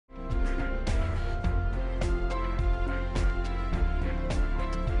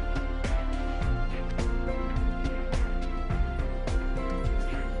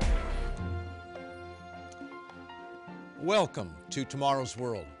Welcome to Tomorrow's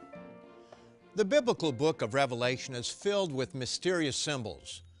World. The biblical book of Revelation is filled with mysterious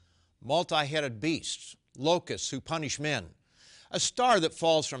symbols, multi-headed beasts, locusts who punish men, a star that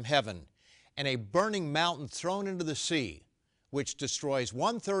falls from heaven, and a burning mountain thrown into the sea, which destroys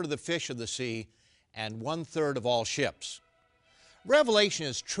 1/3 of the fish of the sea and 1/3 of all ships. Revelation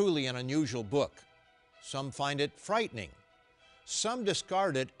is truly an unusual book. Some find it frightening. Some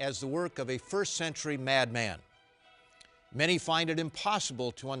discard it as the work of a first-century madman. Many find it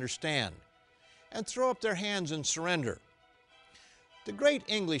impossible to understand and throw up their hands and surrender. The great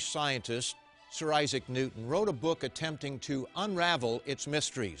English scientist, Sir Isaac Newton, wrote a book attempting to unravel its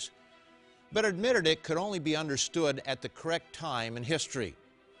mysteries, but admitted it could only be understood at the correct time in history.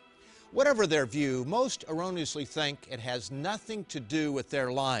 Whatever their view, most erroneously think it has nothing to do with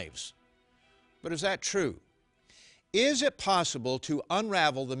their lives. But is that true? Is it possible to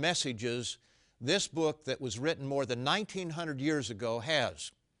unravel the messages this book that was written more than 1900 years ago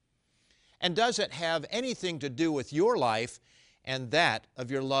has? And does it have anything to do with your life and that of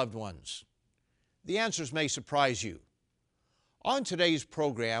your loved ones? The answers may surprise you. On today's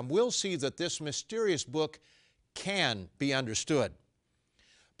program, we'll see that this mysterious book can be understood.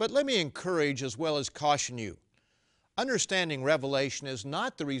 But let me encourage as well as caution you. Understanding Revelation is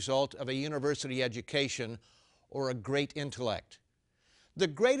not the result of a university education or a great intellect. The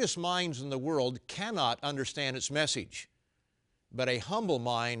greatest minds in the world cannot understand its message, but a humble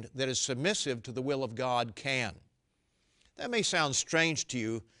mind that is submissive to the will of God can. That may sound strange to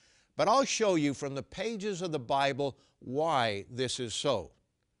you, but I'll show you from the pages of the Bible why this is so.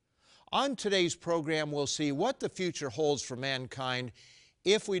 On today's program, we'll see what the future holds for mankind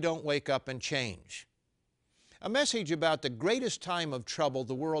if we don't wake up and change. A message about the greatest time of trouble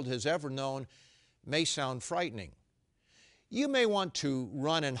the world has ever known may sound frightening. You may want to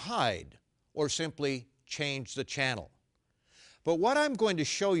run and hide or simply change the channel. But what I'm going to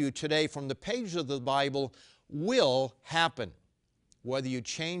show you today from the pages of the Bible will happen, whether you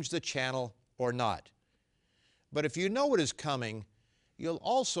change the channel or not. But if you know what is coming, you'll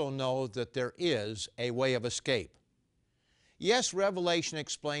also know that there is a way of escape. Yes, Revelation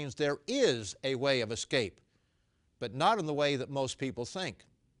explains there is a way of escape, but not in the way that most people think.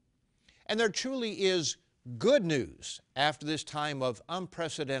 And there truly is good news after this time of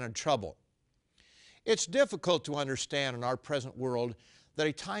unprecedented trouble. It's difficult to understand in our present world that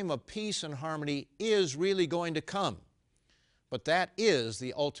a time of peace and harmony is really going to come, but that is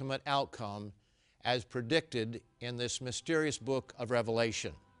the ultimate outcome as predicted in this mysterious book of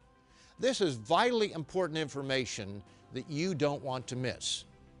Revelation. This is vitally important information that you don't want to miss.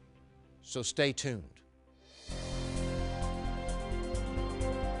 So stay tuned.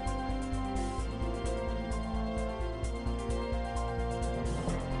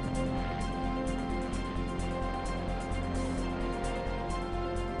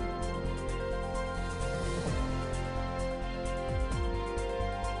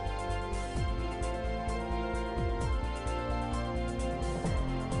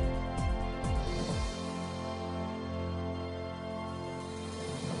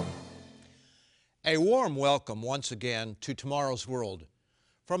 A warm welcome once again to Tomorrow's World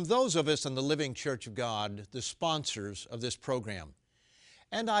from those of us in the Living Church of God, the sponsors of this program.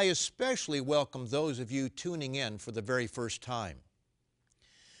 And I especially welcome those of you tuning in for the very first time.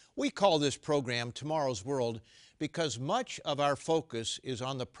 We call this program Tomorrow's World because much of our focus is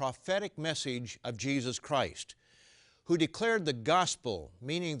on the prophetic message of Jesus Christ, who declared the gospel,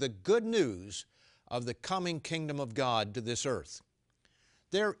 meaning the good news of the coming kingdom of God to this earth.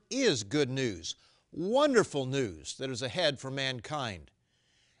 There is good news, wonderful news that is ahead for mankind.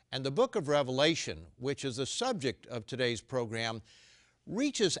 And the book of Revelation, which is the subject of today's program,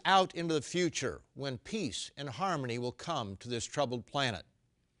 reaches out into the future when peace and harmony will come to this troubled planet.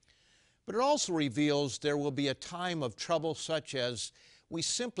 But it also reveals there will be a time of trouble such as we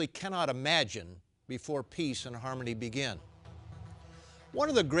simply cannot imagine before peace and harmony begin. One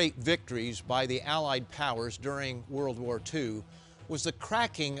of the great victories by the Allied powers during World War II was the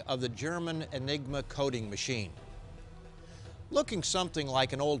cracking of the German Enigma coding machine. Looking something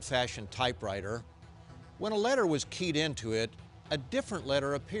like an old-fashioned typewriter, when a letter was keyed into it, a different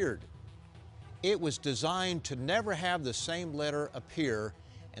letter appeared. It was designed to never have the same letter appear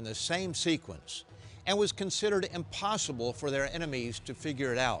in the same sequence and was considered impossible for their enemies to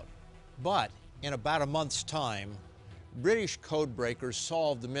figure it out. But in about a month's time, British code breakers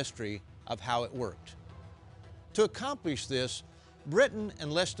solved the mystery of how it worked. To accomplish this, Britain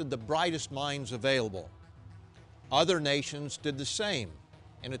enlisted the brightest minds available. Other nations did the same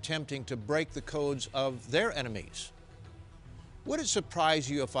in attempting to break the codes of their enemies. Would it surprise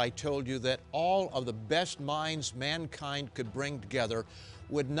you if I told you that all of the best minds mankind could bring together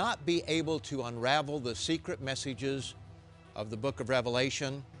would not be able to unravel the secret messages of the book of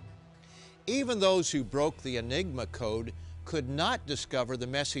Revelation? Even those who broke the Enigma code could not discover the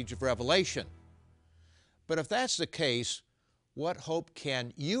message of Revelation. But if that's the case, what hope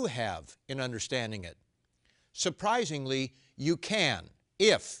can you have in understanding it? Surprisingly, you can,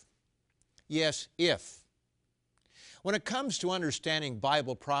 if. Yes, if. When it comes to understanding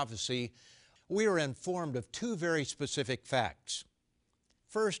Bible prophecy, we are informed of two very specific facts.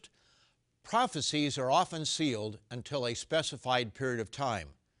 First, prophecies are often sealed until a specified period of time.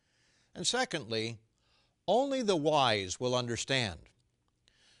 And secondly, only the wise will understand.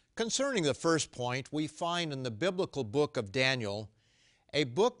 Concerning the first point, we find in the biblical book of Daniel, a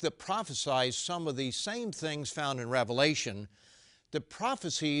book that prophesies some of the same things found in Revelation. The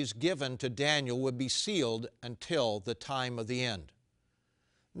prophecies given to Daniel would be sealed until the time of the end.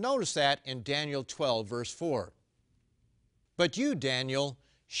 Notice that in Daniel 12, verse 4. But you, Daniel,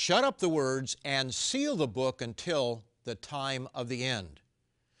 shut up the words and seal the book until the time of the end.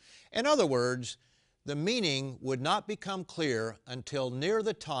 In other words, the meaning would not become clear until near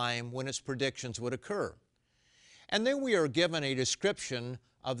the time when its predictions would occur. And then we are given a description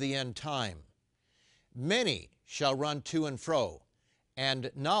of the end time. Many shall run to and fro,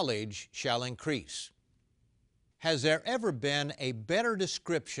 and knowledge shall increase. Has there ever been a better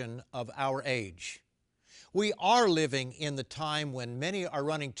description of our age? We are living in the time when many are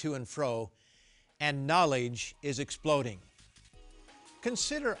running to and fro, and knowledge is exploding.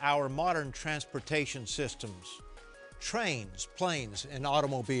 Consider our modern transportation systems, trains, planes, and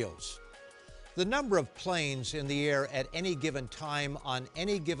automobiles. The number of planes in the air at any given time on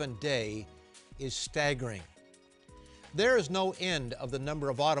any given day is staggering. There is no end of the number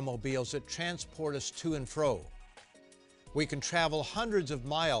of automobiles that transport us to and fro. We can travel hundreds of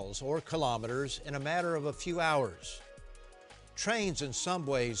miles or kilometers in a matter of a few hours. Trains and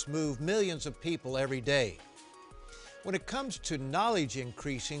subways move millions of people every day. When it comes to knowledge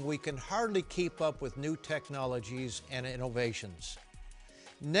increasing, we can hardly keep up with new technologies and innovations.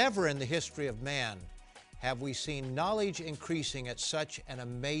 Never in the history of man have we seen knowledge increasing at such an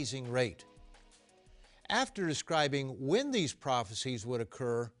amazing rate. After describing when these prophecies would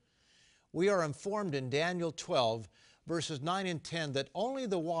occur, we are informed in Daniel 12, verses 9 and 10, that only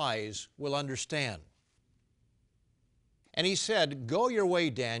the wise will understand. And he said, Go your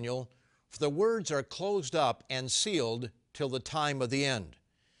way, Daniel, for the words are closed up and sealed till the time of the end.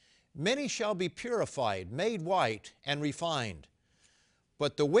 Many shall be purified, made white, and refined.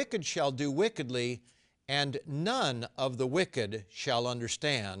 But the wicked shall do wickedly, and none of the wicked shall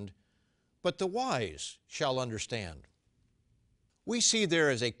understand, but the wise shall understand. We see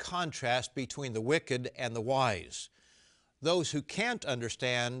there is a contrast between the wicked and the wise, those who can't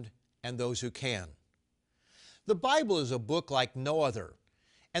understand and those who can. The Bible is a book like no other,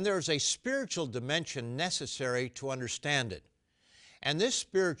 and there is a spiritual dimension necessary to understand it. And this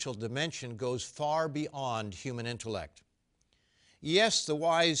spiritual dimension goes far beyond human intellect. Yes, the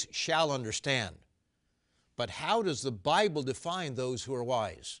wise shall understand, but how does the Bible define those who are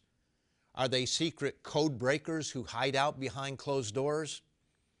wise? Are they secret code breakers who hide out behind closed doors?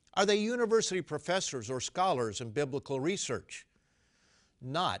 Are they university professors or scholars in biblical research?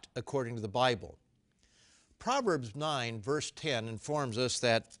 Not according to the Bible. Proverbs 9, verse 10 informs us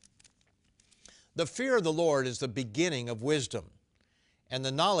that the fear of the Lord is the beginning of wisdom, and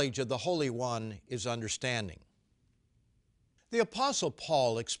the knowledge of the Holy One is understanding. The Apostle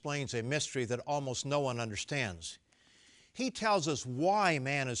Paul explains a mystery that almost no one understands. He tells us why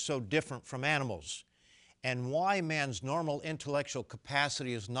man is so different from animals and why man's normal intellectual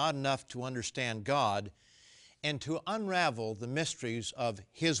capacity is not enough to understand God and to unravel the mysteries of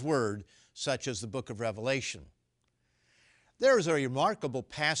His Word, such as the book of Revelation. There is a remarkable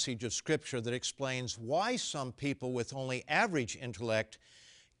passage of Scripture that explains why some people with only average intellect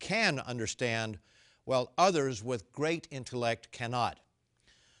can understand, while others with great intellect cannot.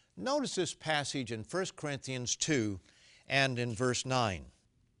 Notice this passage in 1 Corinthians 2 and in verse 9.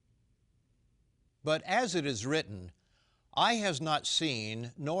 But as it is written, eye has not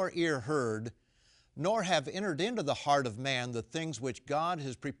seen, nor ear heard, nor have entered into the heart of man the things which God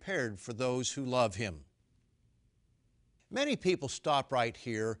has prepared for those who love Him. Many people stop right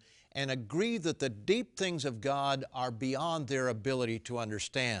here and agree that the deep things of God are beyond their ability to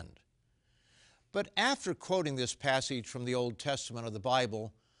understand. But after quoting this passage from the Old Testament of the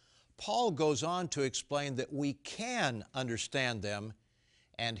Bible, Paul goes on to explain that we can understand them,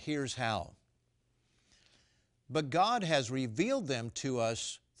 and here's how. But God has revealed them to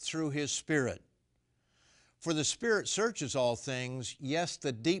us through His Spirit. For the Spirit searches all things, yes,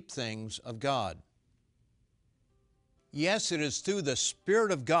 the deep things of God. Yes, it is through the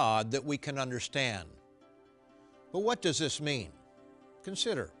Spirit of God that we can understand. But what does this mean?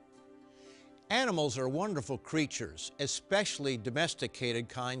 Consider. Animals are wonderful creatures, especially domesticated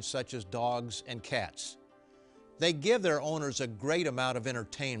kinds such as dogs and cats. They give their owners a great amount of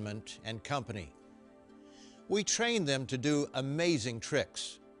entertainment and company. We train them to do amazing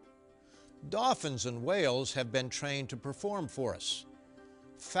tricks. Dolphins and whales have been trained to perform for us.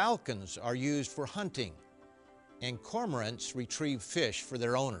 Falcons are used for hunting, and cormorants retrieve fish for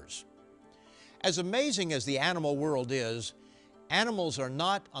their owners. As amazing as the animal world is, animals are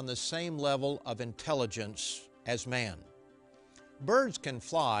not on the same level of intelligence as man. Birds can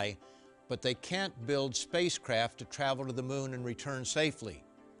fly, but they can't build spacecraft to travel to the moon and return safely.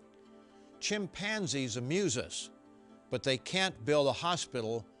 Chimpanzees amuse us, but they can't build a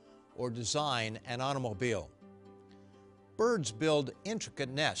hospital or design an automobile. Birds build intricate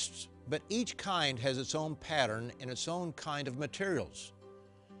nests, but each kind has its own pattern and its own kind of materials.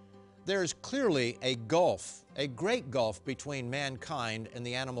 There is clearly a gulf, a great gulf between mankind and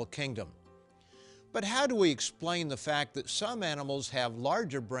the animal kingdom. But how do we explain the fact that some animals have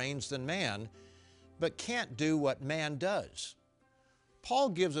larger brains than man, but can't do what man does? Paul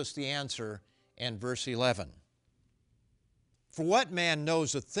gives us the answer in verse 11. For what man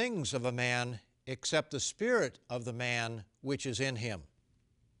knows the things of a man except the spirit of the man which is in him?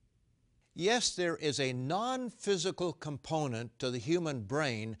 Yes, there is a non-physical component to the human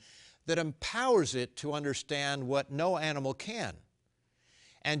brain that empowers it to understand what no animal can.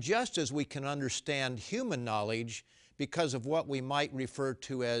 And just as we can understand human knowledge because of what we might refer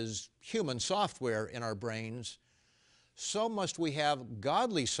to as human software in our brains, so must we have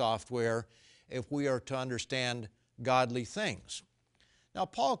godly software if we are to understand godly things. Now,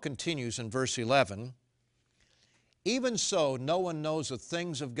 Paul continues in verse 11, even so, no one knows the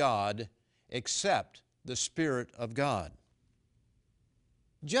things of God except the Spirit of God.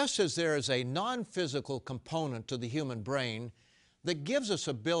 Just as there is a non-physical component to the human brain that gives us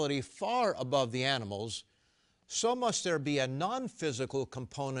ability far above the animals, so must there be a non-physical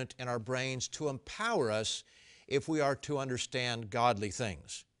component in our brains to empower us if we are to understand godly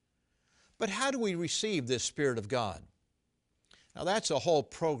things. But how do we receive this Spirit of God? Now, that's a whole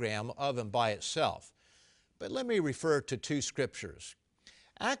program of and by itself. But let me refer to two scriptures.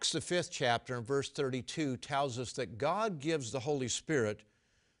 Acts, the 5th chapter, and verse 32 tells us that God gives the Holy Spirit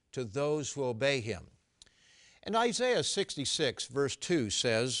to those who obey Him. And Isaiah 66, verse 2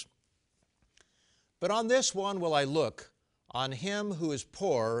 says, but on this one will I look, on him who is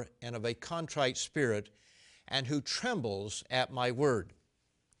poor and of a contrite spirit, and who trembles at my word.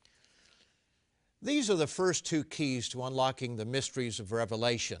 These are the first two keys to unlocking the mysteries of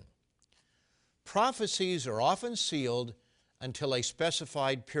Revelation. Prophecies are often sealed until a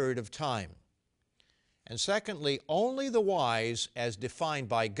specified period of time. And secondly, only the wise, as defined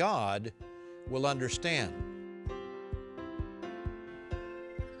by God, will understand.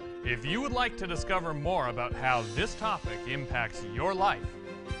 If you would like to discover more about how this topic impacts your life,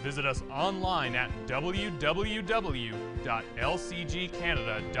 visit us online at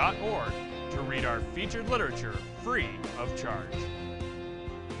www.lcgcanada.org to read our featured literature free of charge.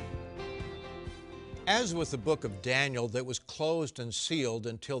 As with the book of Daniel that was closed and sealed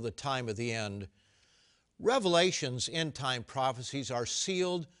until the time of the end, Revelation's end-time prophecies are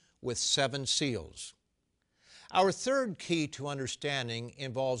sealed with 7 seals. Our third key to understanding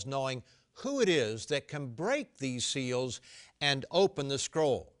involves knowing who it is that can break these seals and open the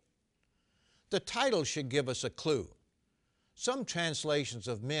scroll. The title should give us a clue. Some translations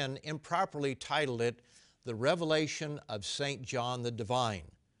of men improperly titled it The Revelation of St. John the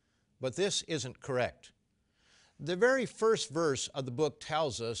Divine, but this isn't correct. The very first verse of the book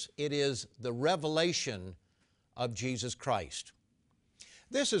tells us it is the revelation of Jesus Christ.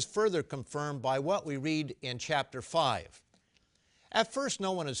 This is further confirmed by what we read in chapter 5. At first,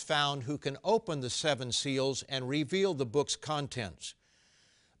 no one is found who can open the 7 seals and reveal the book's contents.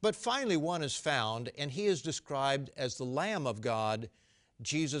 But finally one is found, and he is described as the Lamb of God,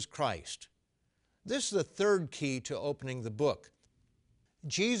 Jesus Christ. This is the third key to opening the book.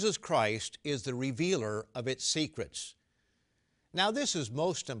 Jesus Christ is the revealer of its secrets. Now, this is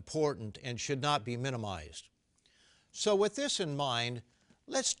most important and should not be minimized. So with this in mind,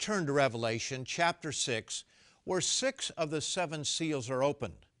 let's turn to Revelation chapter 6, where 6 of the 7 seals are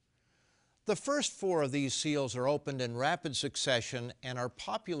opened. The first 4 of these seals are opened in rapid succession and are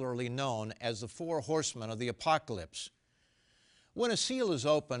popularly known as the 4 horsemen of the apocalypse. When a seal is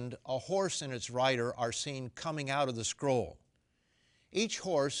opened, a horse and its rider are seen coming out of the scroll. Each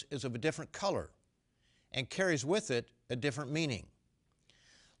horse is of a different color, and carries with it a different meaning.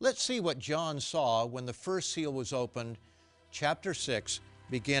 Let's see what John saw when the first seal was opened, chapter 6,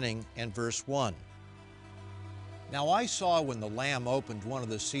 beginning in verse 1. Now I saw when the Lamb opened one of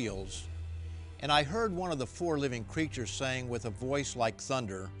the seals, and I heard one of the four living creatures saying with a voice like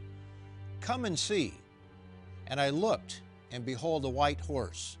thunder, "Come and see." And I looked, and behold, a white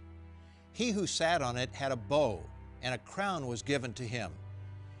horse. He who sat on it had a bow, and a crown was given to him.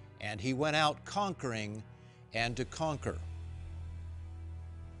 And he went out conquering and to conquer.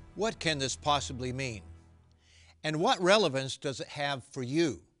 What can this possibly mean? And what relevance does it have for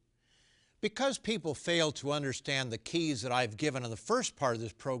you? Because people fail to understand the keys that I've given in the first part of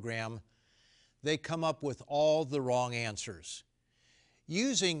this program, they come up with all the wrong answers.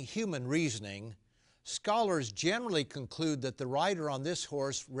 Using human reasoning, scholars generally conclude that the rider on this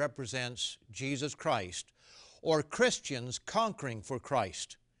horse represents Jesus Christ, or Christians conquering for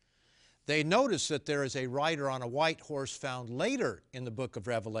Christ. They notice that there is a rider on a white horse found later in the book of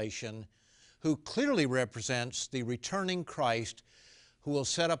Revelation who clearly represents the returning Christ who will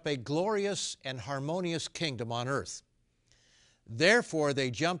set up a glorious and harmonious kingdom on earth. Therefore, they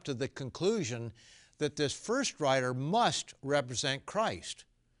jump to the conclusion that this first rider must represent Christ.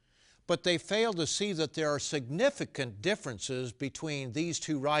 But they fail to see that there are significant differences between these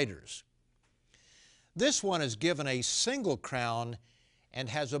two riders. This one is given a single crown and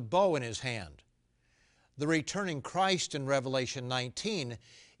has a bow in his hand. The returning Christ in Revelation 19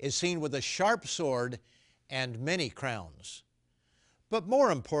 is seen with a sharp sword and many crowns. But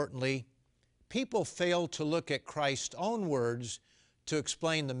more importantly, people fail to look at Christ's own words to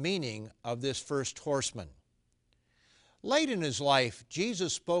explain the meaning of this first horseman. Late in his life,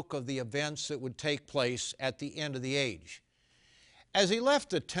 Jesus spoke of the events that would take place at the end of the age. As he left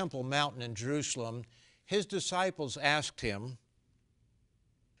the Temple Mountain in Jerusalem, his disciples asked him,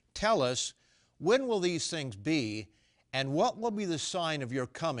 "Tell us, when will these things be, and what will be the sign of your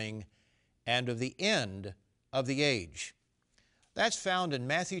coming and of the end of the age?" That's found in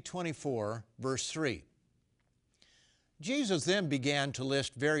Matthew 24, verse 3. Jesus then began to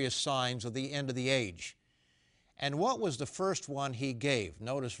list various signs of the end of the age. And what was the first one he gave?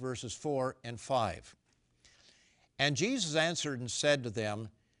 Notice verses 4 and 5. And Jesus answered and said to them,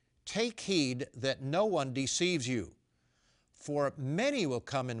 "Take heed that no one deceives you. For many will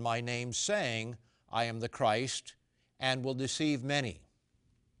come in my name, saying, 'I am the Christ,' and will deceive many."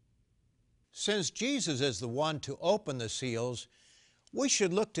 Since Jesus is the one to open the seals, we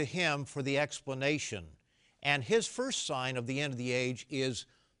should look to him for the explanation. And his first sign of the end of the age is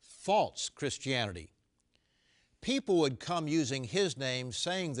false Christianity. People would come using his name,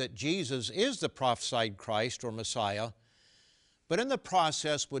 saying that Jesus is the prophesied Christ or Messiah, but in the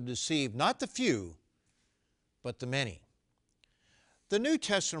process would deceive not the few, but the many. The New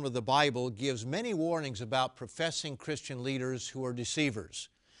Testament of the Bible gives many warnings about professing Christian leaders who are deceivers.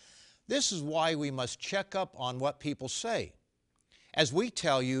 This is why we must check up on what people say. As we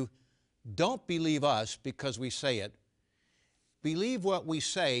tell you, don't believe us because we say it. Believe what we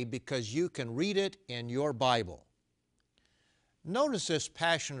say because you can read it in your Bible. Notice this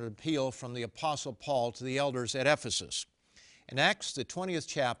passionate appeal from the Apostle Paul to the elders at Ephesus in Acts, the 20th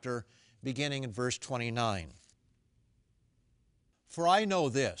chapter, beginning in verse 29. "For I know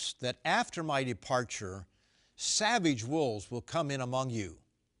this, that after my departure, savage wolves will come in among you,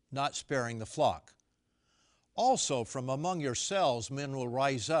 not sparing the flock. Also from among yourselves men will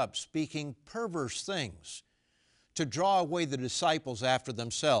rise up, speaking perverse things, to draw away the disciples after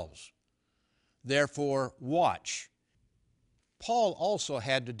themselves. Therefore, watch." Paul also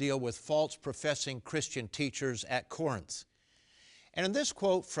had to deal with false professing Christian teachers at Corinth. And in this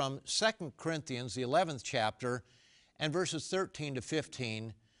quote from 2 Corinthians, the 11th chapter, and verses 13 to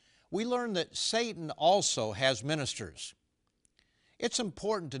 15, we learn that Satan also has ministers. It's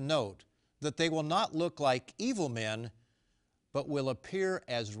important to note that they will not look like evil men, but will appear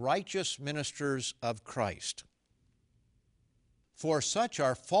as righteous ministers of Christ. "For such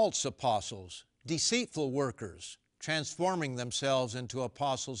are false apostles, deceitful workers, transforming themselves into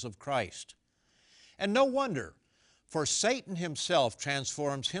apostles of Christ. And no wonder, for Satan himself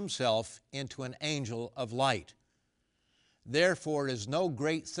transforms himself into an angel of light. Therefore it is no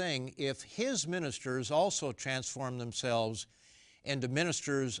great thing if his ministers also transform themselves into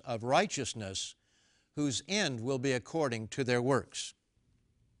ministers of righteousness, whose end will be according to their works."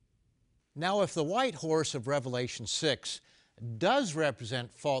 Now, if the white horse of Revelation 6 does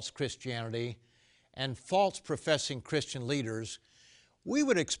represent false Christianity and false professing Christian leaders, we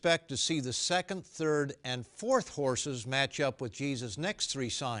would expect to see the second, third, and fourth horses match up with Jesus' next three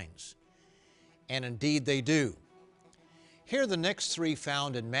signs. And indeed they do. Here are the next three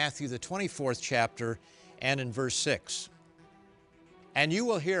found in Matthew, the 24th chapter, and in verse 6. And you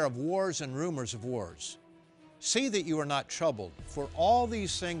will hear of wars and rumors of wars. See that you are not troubled, for all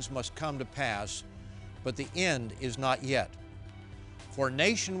these things must come to pass, but the end is not yet. For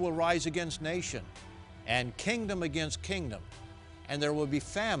nation will rise against nation, and kingdom against kingdom, and there will be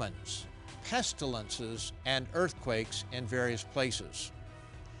famines, pestilences, and earthquakes in various places.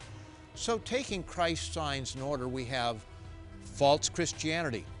 So taking Christ's signs in order, we have false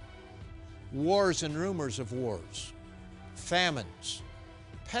Christianity, wars and rumors of wars, famines,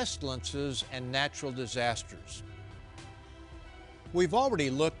 pestilences, and natural disasters. We've already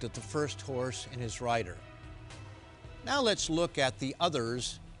looked at the first horse and his rider. Now let's look at the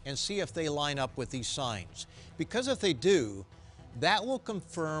others and see if they line up with these signs. Because if they do, that will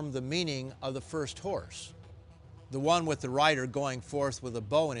confirm the meaning of the first horse, the one with the rider going forth with a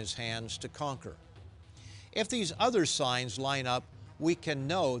bow in his hands to conquer. If these other signs line up, we can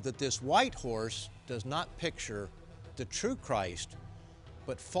know that this white horse does not picture the true Christ,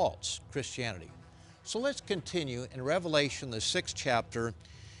 but false Christianity. So let's continue in Revelation, the 6th chapter,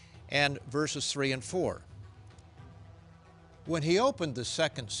 and verses 3 and 4. When he opened the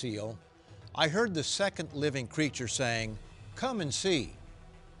second seal, I heard the second living creature saying, Come and see.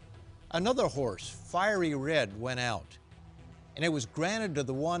 Another horse, fiery red, went out, and it was granted to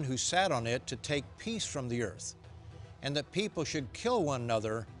the one who sat on it to take peace from the earth, and that people should kill one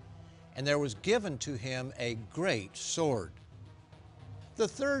another, and there was given to him a great sword. The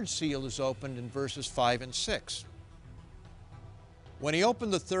third seal is opened in verses 5 and 6. When he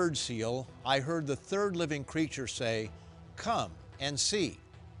opened the third seal, I heard the third living creature say, Come and see.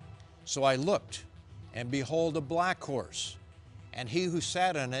 So I looked, and behold, a black horse, and he who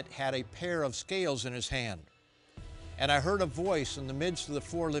sat on it had a pair of scales in his hand. And I heard a voice in the midst of the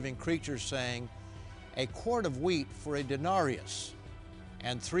four living creatures saying, A quart of wheat for a denarius,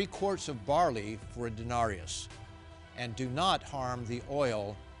 and 3 quarts of barley for a denarius, and do not harm the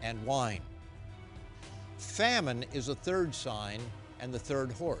oil and wine. Famine is the third sign and the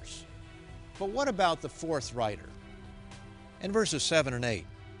third horse. But what about the fourth rider? In verses 7 and 8.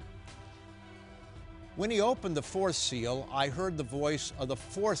 When he opened the fourth seal, I heard the voice of the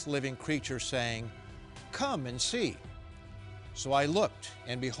fourth living creature saying, Come and see. So I looked,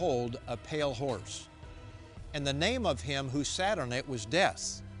 and behold, a pale horse. And the name of him who sat on it was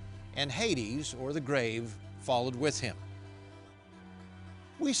Death, and Hades, or the grave, followed with him.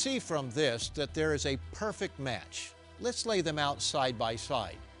 We see from this that there is a perfect match. Let's lay them out side by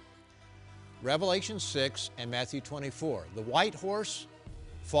side. Revelation 6 and Matthew 24. The white horse,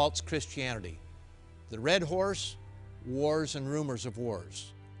 false Christianity. The red horse, wars and rumors of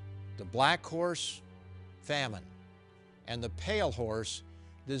wars. The black horse, famine. And the pale horse,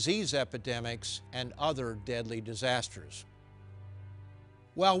 disease epidemics and other deadly disasters.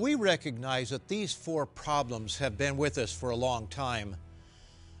 While we recognize that these 4 problems have been with us for a long time,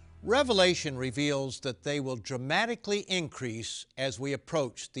 Revelation reveals that they will dramatically increase as we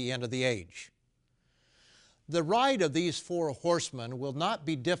approach the end of the age. The ride of these 4 horsemen will not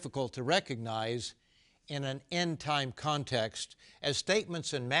be difficult to recognize in an end-time context, as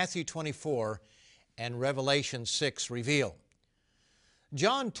statements in Matthew 24 and Revelation 6 reveal.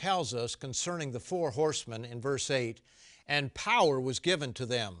 John tells us concerning the 4 horsemen in verse 8, And power was given to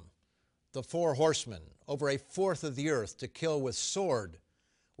them, the 4 horsemen, over a fourth of the earth to kill with sword,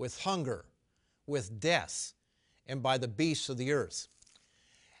 with hunger, with death, and by the beasts of the earth.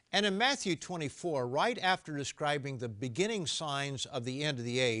 And in Matthew 24, right after describing the beginning signs of the end of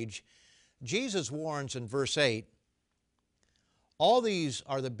the age, Jesus warns in verse 8, All these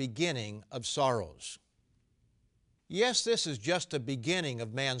are the beginning of sorrows. Yes, this is just the beginning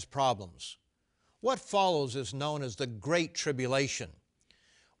of man's problems. What follows is known as the Great Tribulation.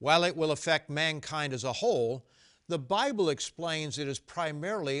 While it will affect mankind as a whole, the Bible explains it is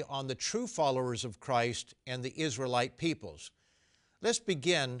primarily on the true followers of Christ and the Israelite peoples. Let's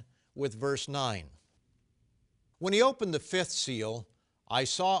begin with verse 9. When he opened the 5th seal, I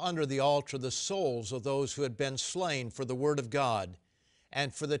saw under the altar the souls of those who had been slain for the word of God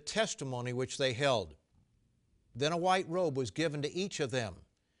and for the testimony which they held. Then a white robe was given to each of them,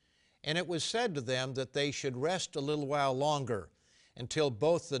 and it was said to them that they should rest a little while longer, until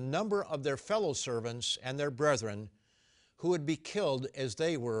both the number of their fellow servants and their brethren, who would be killed as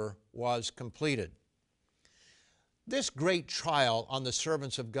they were, was completed. This great trial on the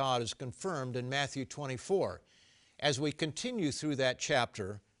servants of God is confirmed in Matthew 24. As we continue through that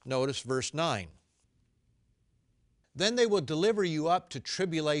chapter, notice verse 9. Then they will deliver you up to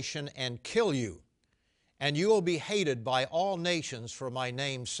tribulation and kill you, and you will be hated by all nations for my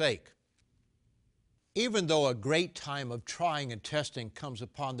name's sake. Even though a great time of trying and testing comes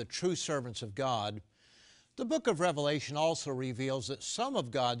upon the true servants of God, The book of Revelation also reveals that some of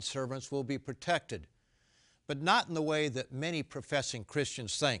God's servants will be protected, but not in the way that many professing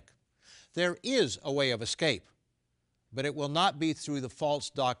Christians think. There is a way of escape, but it will not be through the false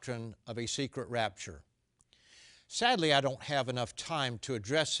doctrine of a secret rapture. Sadly, I don't have enough time to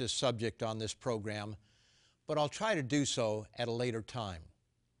address this subject on this program, but I'll try to do so at a later time.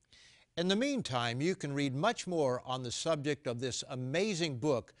 In the meantime, you can read much more on the subject of this amazing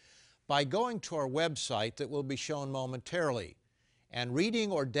book by going to our website that will be shown momentarily and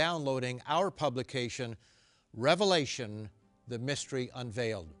reading or downloading our publication, Revelation, the Mystery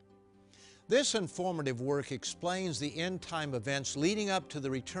Unveiled. This informative work explains the end-time events leading up to the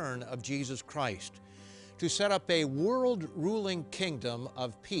return of Jesus Christ to set up a world-ruling kingdom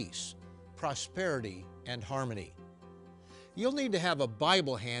of peace, prosperity, and harmony. You'll need to have a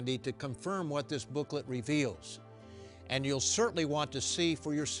Bible handy to confirm what this booklet reveals, and you'll certainly want to see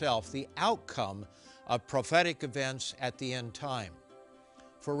for yourself the outcome of prophetic events at the end time.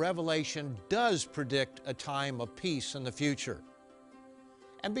 For Revelation does predict a time of peace in the future.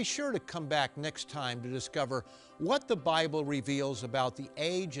 And be sure to come back next time to discover what the Bible reveals about the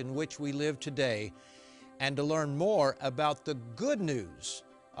age in which we live today and to learn more about the good news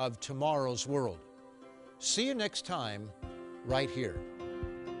of tomorrow's world. See you next time, right here.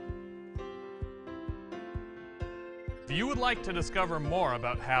 If you would like to discover more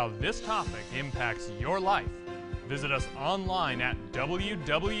about how this topic impacts your life, visit us online at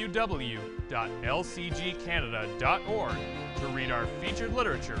www.lcgcanada.org to read our featured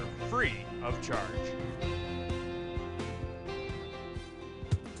literature free of charge.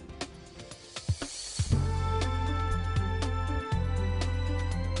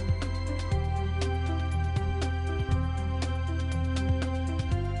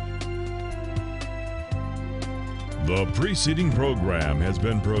 The preceding program has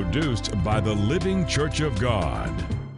been produced by the Living Church of God.